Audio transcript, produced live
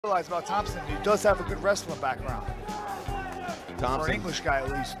Realize about Thompson, he does have a good wrestling background. Thompson. For an English guy,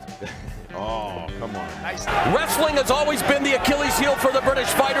 at least. Oh, come on. Nice. Wrestling has always been the Achilles heel for the British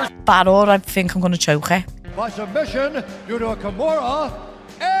fighters. Battle, I think I'm going to choke it. By submission, due to a Kimura,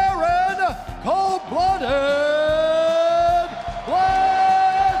 Aaron Cold-Blooded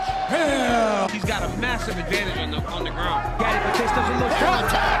Blanchfield. He's got a massive advantage on the ground. Batista's a little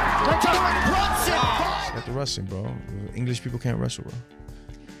contact. Got the wrestling, bro. English people can't wrestle, bro.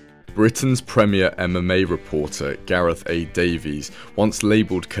 Britain's premier MMA reporter, Gareth A. Davies, once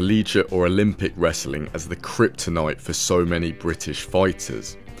labelled collegiate or Olympic wrestling as the kryptonite for so many British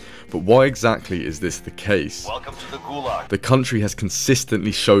fighters. But why exactly is this the case? Welcome to the Gulag. The country has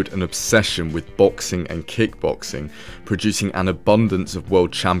consistently showed an obsession with boxing and kickboxing, producing an abundance of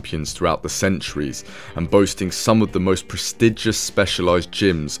world champions throughout the centuries, and boasting some of the most prestigious specialised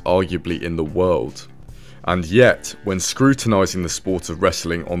gyms arguably in the world. And yet, when scrutinising the sport of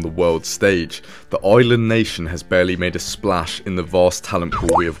wrestling on the world stage, the island nation has barely made a splash in the vast talent pool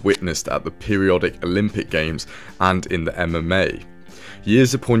we have witnessed at the periodic Olympic Games and in the MMA.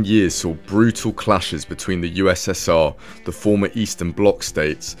 Years upon years saw brutal clashes between the USSR, the former Eastern Bloc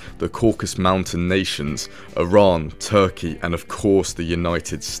states, the Caucasus Mountain nations, Iran, Turkey, and of course the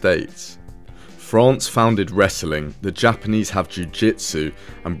United States. France founded wrestling, the Japanese have jiu-jitsu,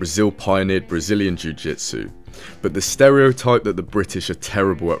 and Brazil pioneered Brazilian jiu-jitsu. But the stereotype that the British are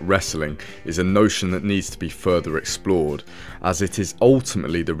terrible at wrestling is a notion that needs to be further explored, as it is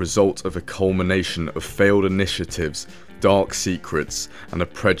ultimately the result of a culmination of failed initiatives, dark secrets, and a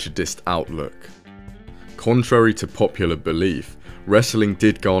prejudiced outlook. Contrary to popular belief, wrestling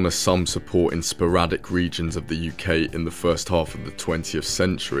did garner some support in sporadic regions of the UK in the first half of the 20th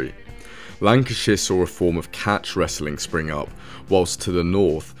century. Lancashire saw a form of catch wrestling spring up, whilst to the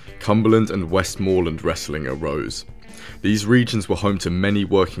north, Cumberland and Westmoreland wrestling arose. These regions were home to many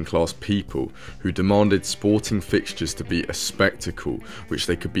working class people who demanded sporting fixtures to be a spectacle which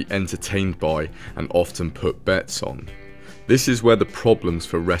they could be entertained by and often put bets on. This is where the problems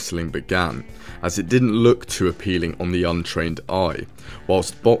for wrestling began, as it didn't look too appealing on the untrained eye,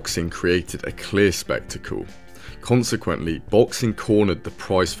 whilst boxing created a clear spectacle. Consequently, boxing cornered the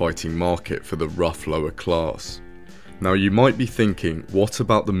prize-fighting market for the rough lower class. Now you might be thinking, what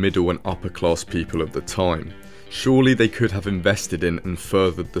about the middle and upper class people of the time? Surely they could have invested in and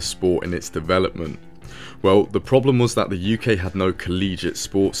furthered the sport in its development. Well, the problem was that the UK had no collegiate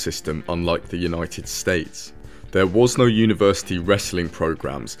sports system unlike the United States. There was no university wrestling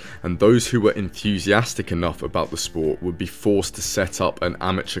programs, and those who were enthusiastic enough about the sport would be forced to set up an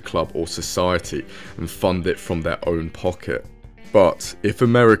amateur club or society and fund it from their own pocket. But if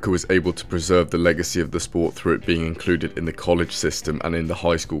America was able to preserve the legacy of the sport through it being included in the college system and in the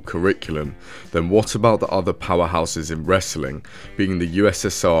high school curriculum, then what about the other powerhouses in wrestling, being the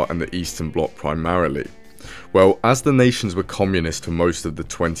USSR and the Eastern Bloc primarily? Well, as the nations were communist for most of the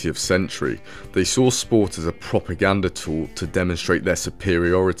 20th century, they saw sport as a propaganda tool to demonstrate their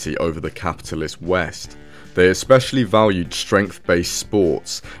superiority over the capitalist West. They especially valued strength-based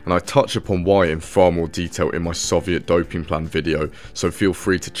sports, and I touch upon why in far more detail in my Soviet doping plan video, so feel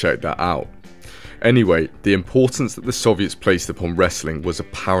free to check that out. Anyway, the importance that the Soviets placed upon wrestling was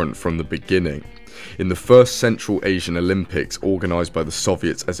apparent from the beginning. In the first Central Asian Olympics organised by the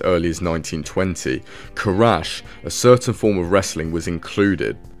Soviets as early as 1920, Karash, a certain form of wrestling, was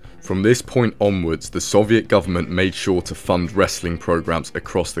included. From this point onwards, the Soviet government made sure to fund wrestling programs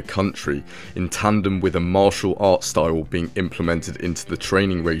across the country, in tandem with a martial arts style being implemented into the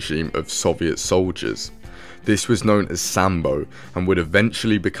training regime of Soviet soldiers. This was known as Sambo, and would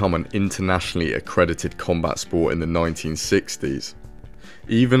eventually become an internationally accredited combat sport in the 1960s.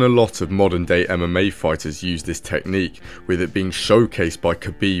 Even a lot of modern day MMA fighters use this technique, with it being showcased by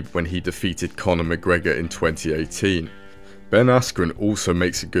Khabib when he defeated Conor McGregor in 2018. Ben Askren also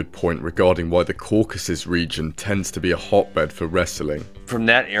makes a good point regarding why the Caucasus region tends to be a hotbed for wrestling. From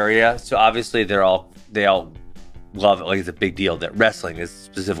that area, so obviously they all love it, like it's a big deal that wrestling is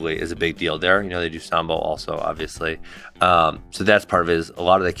a big deal there. You know, they do sambo also, obviously. So that's part of it, is a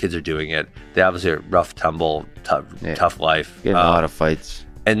lot of the kids are doing it. They obviously are rough tumble, tough life. Getting a lot of fights.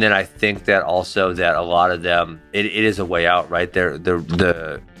 And then I think that also that a lot of them, it is a way out, right?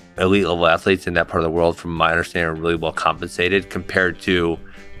 The elite level athletes in that part of the world, from my understanding, are really well compensated compared to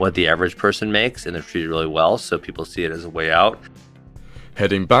what the average person makes, and they're treated really well, so people see it as a way out.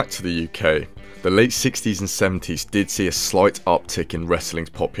 Heading back to the UK, the late 60s and 70s did see a slight uptick in wrestling's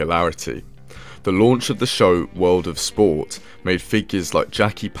popularity. The launch of the show World of Sport made figures like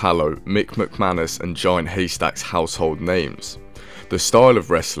Jackie Pallow, Mick McManus and Giant Haystacks household names. The style of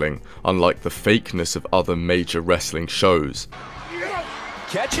wrestling, unlike the fakeness of other major wrestling shows,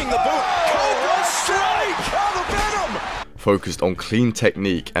 Catching the boot. Cobra strike! Oh, the venom! Focused on clean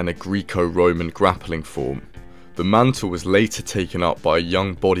technique and a Greco-Roman grappling form. The mantle was later taken up by a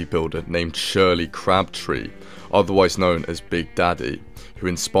young bodybuilder named Shirley Crabtree, otherwise known as Big Daddy, who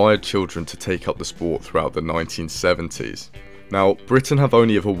inspired children to take up the sport throughout the 1970s. Now, Britain have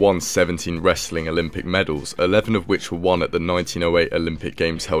only ever won 17 wrestling Olympic medals, 11 of which were won at the 1908 Olympic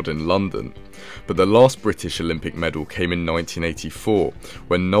Games held in London. But the last British Olympic medal came in 1984,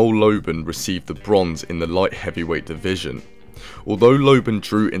 when Noel Loban received the bronze in the light heavyweight division. Although Loban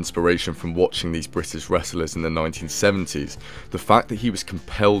drew inspiration from watching these British wrestlers in the 1970s, the fact that he was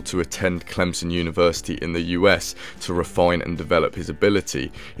compelled to attend Clemson University in the US to refine and develop his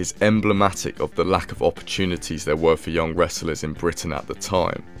ability is emblematic of the lack of opportunities there were for young wrestlers in Britain at the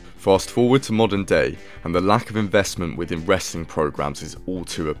time. Fast forward to modern day, and the lack of investment within wrestling programs is all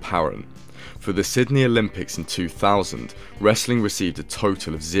too apparent. For the Sydney Olympics in 2000, wrestling received a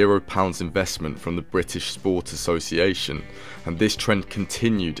total of £0 investment from the British Sport Association, and this trend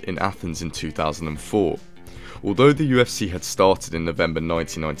continued in Athens in 2004. Although the UFC had started in November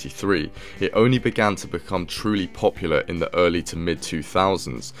 1993, it only began to become truly popular in the early to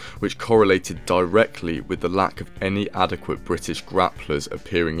mid-2000s, which correlated directly with the lack of any adequate British grapplers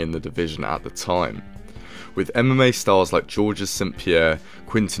appearing in the division at the time. With MMA stars like Georges St. Pierre,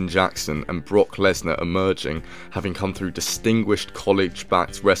 Quinton Jackson and Brock Lesnar emerging, having come through distinguished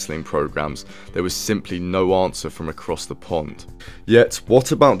college-backed wrestling programs, there was simply no answer from across the pond. Yet,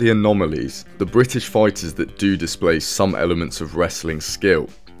 what about the anomalies, the British fighters that do display some elements of wrestling skill?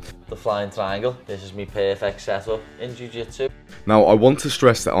 The flying triangle, this is my perfect setup in Jiu-Jitsu. Now, I want to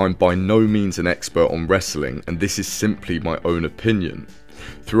stress that I'm by no means an expert on wrestling, and this is simply my own opinion.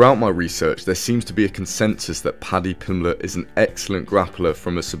 Throughout my research, there seems to be a consensus that Paddy Pimblett is an excellent grappler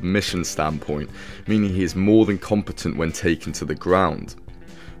from a submission standpoint, meaning he is more than competent when taken to the ground.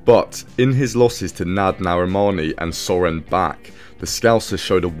 But in his losses to Nad Narimani and Soren Bak, the Scouser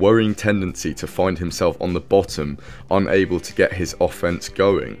showed a worrying tendency to find himself on the bottom, unable to get his offense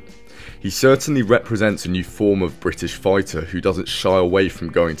going. He certainly represents a new form of British fighter who doesn't shy away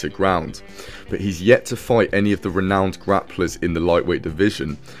from going to ground, but he's yet to fight any of the renowned grapplers in the lightweight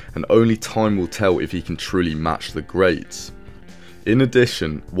division, and only time will tell if he can truly match the greats. In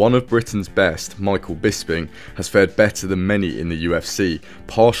addition, one of Britain's best, Michael Bisping, has fared better than many in the UFC,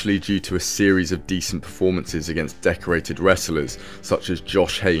 partially due to a series of decent performances against decorated wrestlers such as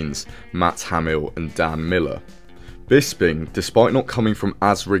Josh Haynes, Matt Hamill and Dan Miller. Bisping, despite not coming from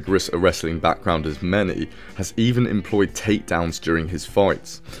as rigorous a wrestling background as many, has even employed takedowns during his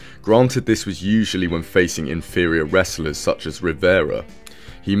fights. Granted, this was usually when facing inferior wrestlers such as Rivera.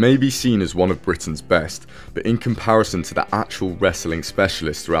 He may be seen as one of Britain's best, but in comparison to the actual wrestling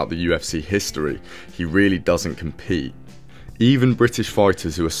specialists throughout the UFC history, he really doesn't compete. Even British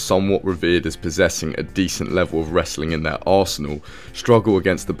fighters who are somewhat revered as possessing a decent level of wrestling in their arsenal struggle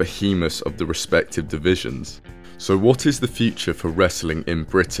against the behemoths of the respective divisions. So what is the future for wrestling in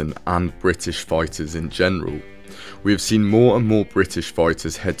Britain and British fighters in general? We have seen more and more British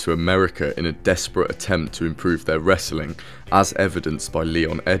fighters head to America in a desperate attempt to improve their wrestling, as evidenced by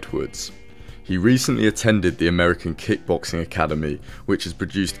Leon Edwards. He recently attended the American Kickboxing Academy, which has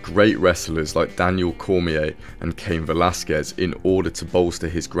produced great wrestlers like Daniel Cormier and Cain Velasquez in order to bolster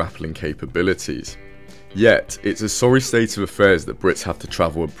his grappling capabilities. Yet, it's a sorry state of affairs that Brits have to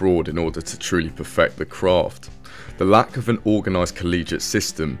travel abroad in order to truly perfect the craft. The lack of an organised collegiate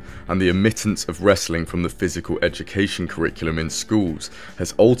system and the omittance of wrestling from the physical education curriculum in schools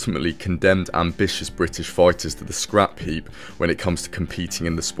has ultimately condemned ambitious British fighters to the scrap heap when it comes to competing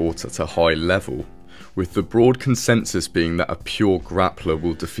in the sport at a high level. With the broad consensus being that a pure grappler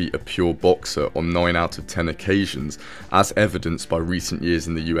will defeat a pure boxer on 9 out of 10 occasions, as evidenced by recent years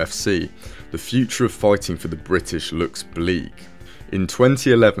in the UFC, the future of fighting for the British looks bleak. In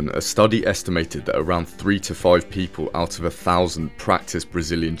 2011, a study estimated that around 3 to 5 people out of 1,000 practice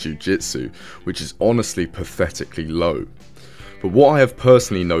Brazilian Jiu-Jitsu, which is honestly pathetically low. But what I have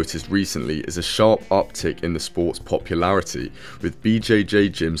personally noticed recently is a sharp uptick in the sport's popularity, with BJJ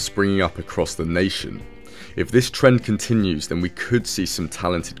gyms springing up across the nation. If this trend continues, then we could see some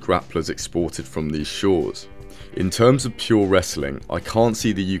talented grapplers exported from these shores. In terms of pure wrestling, I can't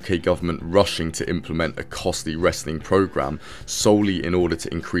see the UK government rushing to implement a costly wrestling programme solely in order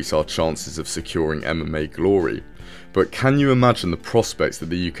to increase our chances of securing MMA glory. But can you imagine the prospects that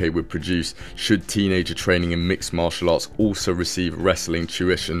the UK would produce should teenager training in mixed martial arts also receive wrestling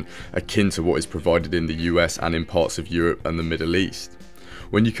tuition akin to what is provided in the US and in parts of Europe and the Middle East?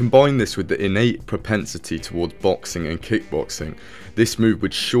 When you combine this with the innate propensity towards boxing and kickboxing, this move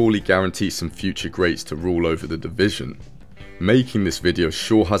would surely guarantee some future greats to rule over the division. Making this video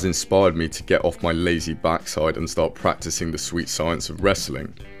sure has inspired me to get off my lazy backside and start practicing the sweet science of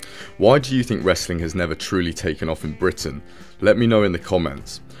wrestling. Why do you think wrestling has never truly taken off in Britain? Let me know in the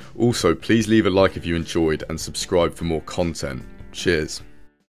comments. Also, please leave a like if you enjoyed and subscribe for more content. Cheers.